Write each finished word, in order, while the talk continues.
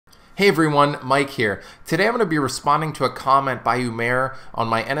Hey everyone, Mike here. Today I'm going to be responding to a comment by Umair on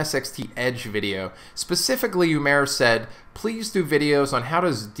my NSX-T Edge video. Specifically, Umair said, please do videos on how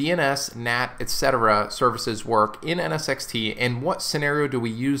does DNS, NAT, etc. services work in NSX-T and what scenario do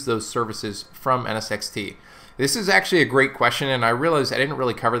we use those services from NSX-T. This is actually a great question, and I realized I didn't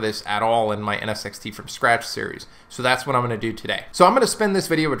really cover this at all in my NSX-T from scratch series. So that's what I'm going to do today. So I'm going to spend this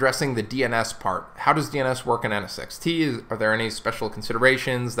video addressing the DNS part. How does DNS work in NSX-T? Are there any special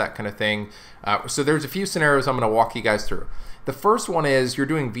considerations, that kind of thing? So there's a few scenarios I'm going to walk you guys through. The first one is you're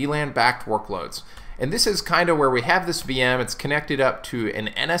doing VLAN-backed workloads. And this is kind of where we have this VM. It's connected up to an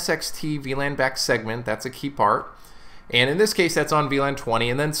NSX-T VLAN-backed segment. That's a key part. And in this case, that's on VLAN 20,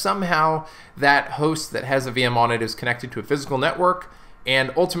 and then somehow that host that has a VM on it is connected to a physical network, and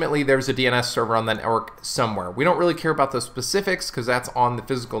ultimately there's a DNS server on that network somewhere. We don't really care about the specifics because that's on the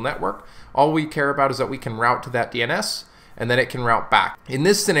physical network. All we care about is that we can route to that DNS, and then it can route back. In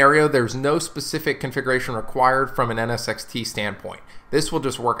this scenario, there's no specific configuration required from an NSX-T standpoint. This will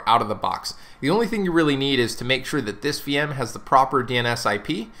just work out of the box. The only thing you really need is to make sure that this VM has the proper DNS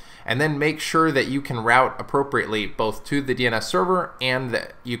IP, and then make sure that you can route appropriately both to the DNS server and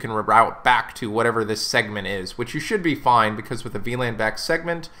that you can route back to whatever this segment is, which you should be fine because with a VLAN-backed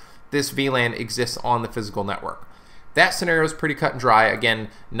segment, this VLAN exists on the physical network. That scenario is pretty cut and dry. Again,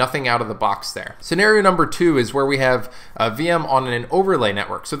 nothing out of the box there. Scenario number 2 is where we have a VM on an overlay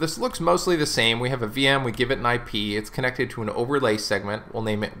network. So this looks mostly the same. We have a VM, we give it an IP, it's connected to an overlay segment, we'll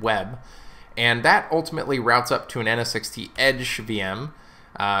name it web, and that ultimately routes up to an NSX-T Edge VM.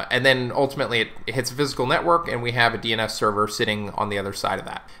 And then ultimately it hits a physical network and we have a DNS server sitting on the other side of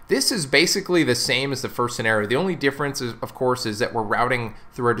that. This is basically the same as the first scenario. The only difference is, of course, is that we're routing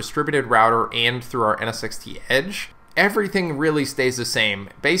through our distributed router and through our NSX-T Edge. Everything really stays the same.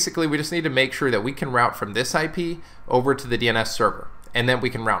 Basically, we just need to make sure that we can route from this IP over to the DNS server, and then we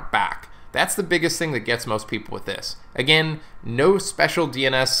can route back. That's the biggest thing that gets most people with this. Again, no special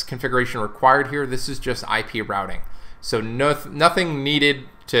DNS configuration required here. This is just IP routing. So nothing needed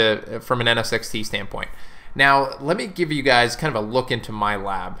from an NSX-T standpoint. Now, let me give you guys kind of a look into my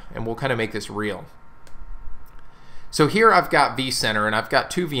lab, and we'll kind of make this real. So here I've got vCenter, and I've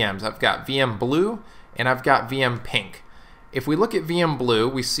got two VMs. I've got VM Blue, and I've got VM Pink. If we look at VM Blue,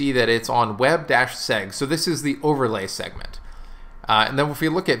 we see that it's on web-seg, so this is the overlay segment. And then if we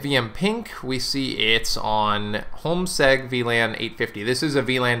look at VM Pink, we see it's on home-seg VLAN 850. This is a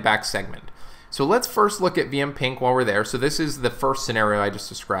VLAN-backed segment. So let's first look at VM Pink while we're there. So this is the first scenario I just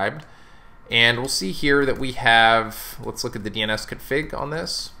described. And we'll see here that we have, let's look at the DNS config on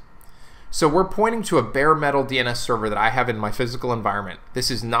this. So we're pointing to a bare metal DNS server that I have in my physical environment.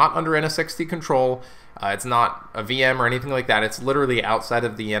 This is not under NSX-T control. It's not a VM or anything like that. It's literally outside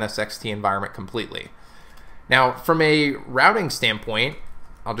of the NSX-T environment completely. Now, from a routing standpoint,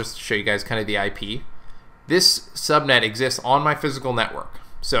 I'll just show you guys kind of the IP. This subnet exists on my physical network.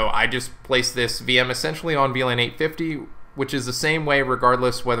 So I just place this VM essentially on VLAN 850, which is the same way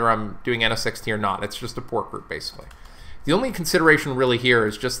regardless whether I'm doing NSX-T or not. It's just a port group basically. The only consideration really here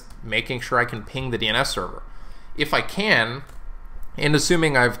is just making sure I can ping the DNS server. If I can, and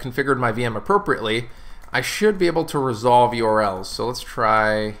assuming I've configured my VM appropriately, I should be able to resolve URLs. So let's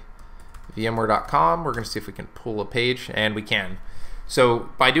try vmware.com. We're going to see if we can pull a page, and we can. So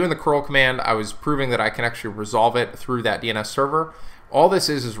by doing the curl command, I was proving that I can actually resolve it through that DNS server. All this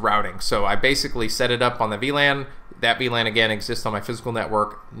is routing. So I basically set it up on the VLAN. That VLAN again exists on my physical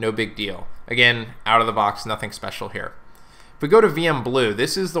network. No big deal. Again, out of the box, nothing special here. If we go to VM Blue,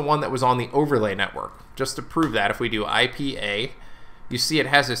 this is the one that was on the overlay network. Just to prove that, if we do IPA, you see it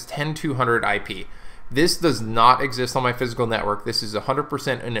has this 10200 IP. This does not exist on my physical network. This is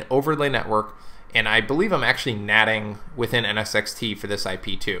 100% an overlay network, and I believe I'm actually natting within NSX-T for this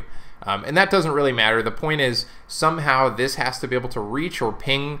IP too. And that doesn't really matter. The point is somehow this has to be able to reach or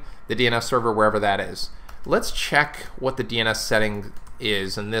ping the DNS server wherever that is. Let's check what the DNS setting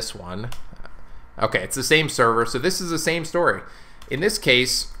is in this one. Okay, it's the same server, so this is the same story. In this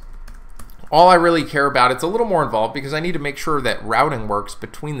case, all I really care about, it's a little more involved because I need to make sure that routing works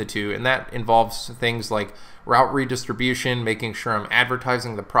between the two, and that involves things like route redistribution, making sure I'm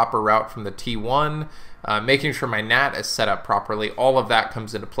advertising the proper route from the T1, making sure my NAT is set up properly. All of that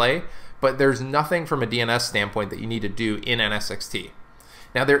comes into play, but there's nothing from a DNS standpoint that you need to do in NSX-T.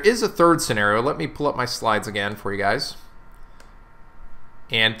 Now there is a third scenario. Let me pull up my slides again for you guys.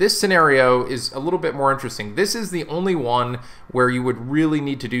 And this scenario is a little bit more interesting. This is the only one where you would really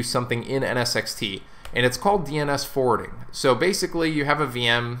need to do something in NSX-T, and it's called DNS Forwarding. So basically you have a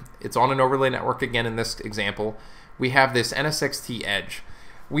VM, it's on an overlay network again in this example. We have this NSX-T Edge.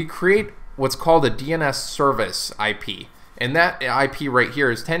 We create what's called a DNS service IP, And that IP right here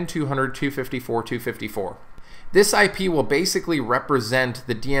is 10.200.254.254. This IP will basically represent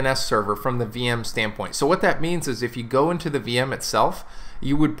the DNS server from the VM standpoint. So what that means is if you go into the VM itself,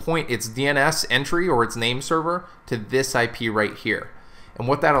 you would point its DNS entry or its name server to this IP right here. And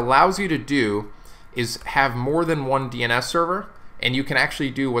what that allows you to do is have more than one DNS server, and you can actually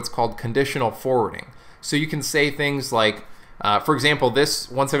do what's called conditional forwarding. So you can say things like, for example, this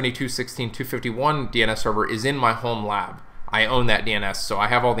 172.16.251 DNS server is in my home lab. I own that DNS, so I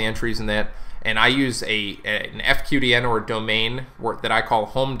have all the entries in that, and I use an FQDN or a domain that I call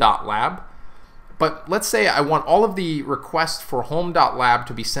home.lab. But let's say I want all of the requests for home.lab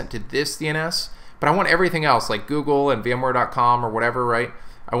to be sent to this DNS, but I want everything else like Google and VMware.com or whatever, right?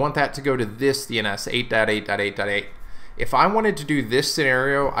 I want that to go to this DNS 8.8.8.8. If I wanted to do this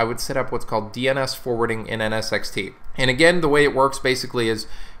scenario, I would set up what's called DNS forwarding in NSX-T. And again, the way it works basically is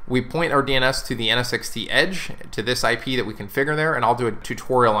we point our DNS to the NSX-T edge, to this IP that we configure there, and I'll do a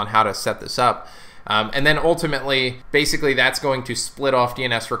tutorial on how to set this up. And then ultimately, basically that's going to split off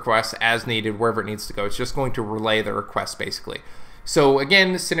DNS requests as needed wherever it needs to go. It's just going to relay the request basically. So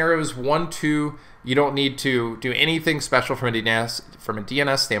again, scenarios 1, 2, you don't need to do anything special from a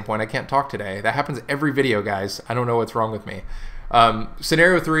DNS standpoint. I can't talk today. That happens every video, guys. I don't know what's wrong with me.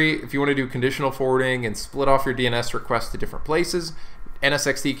 Scenario 3, if you want to do conditional forwarding and split off your DNS requests to different places,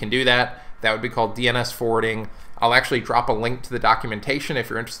 NSX-T can do that. That would be called DNS forwarding. I'll actually drop a link to the documentation if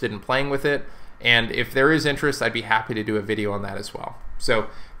you're interested in playing with it. And if there is interest, I'd be happy to do a video on that as well. So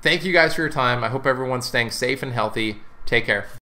thank you guys for your time. I hope everyone's staying safe and healthy. Take care.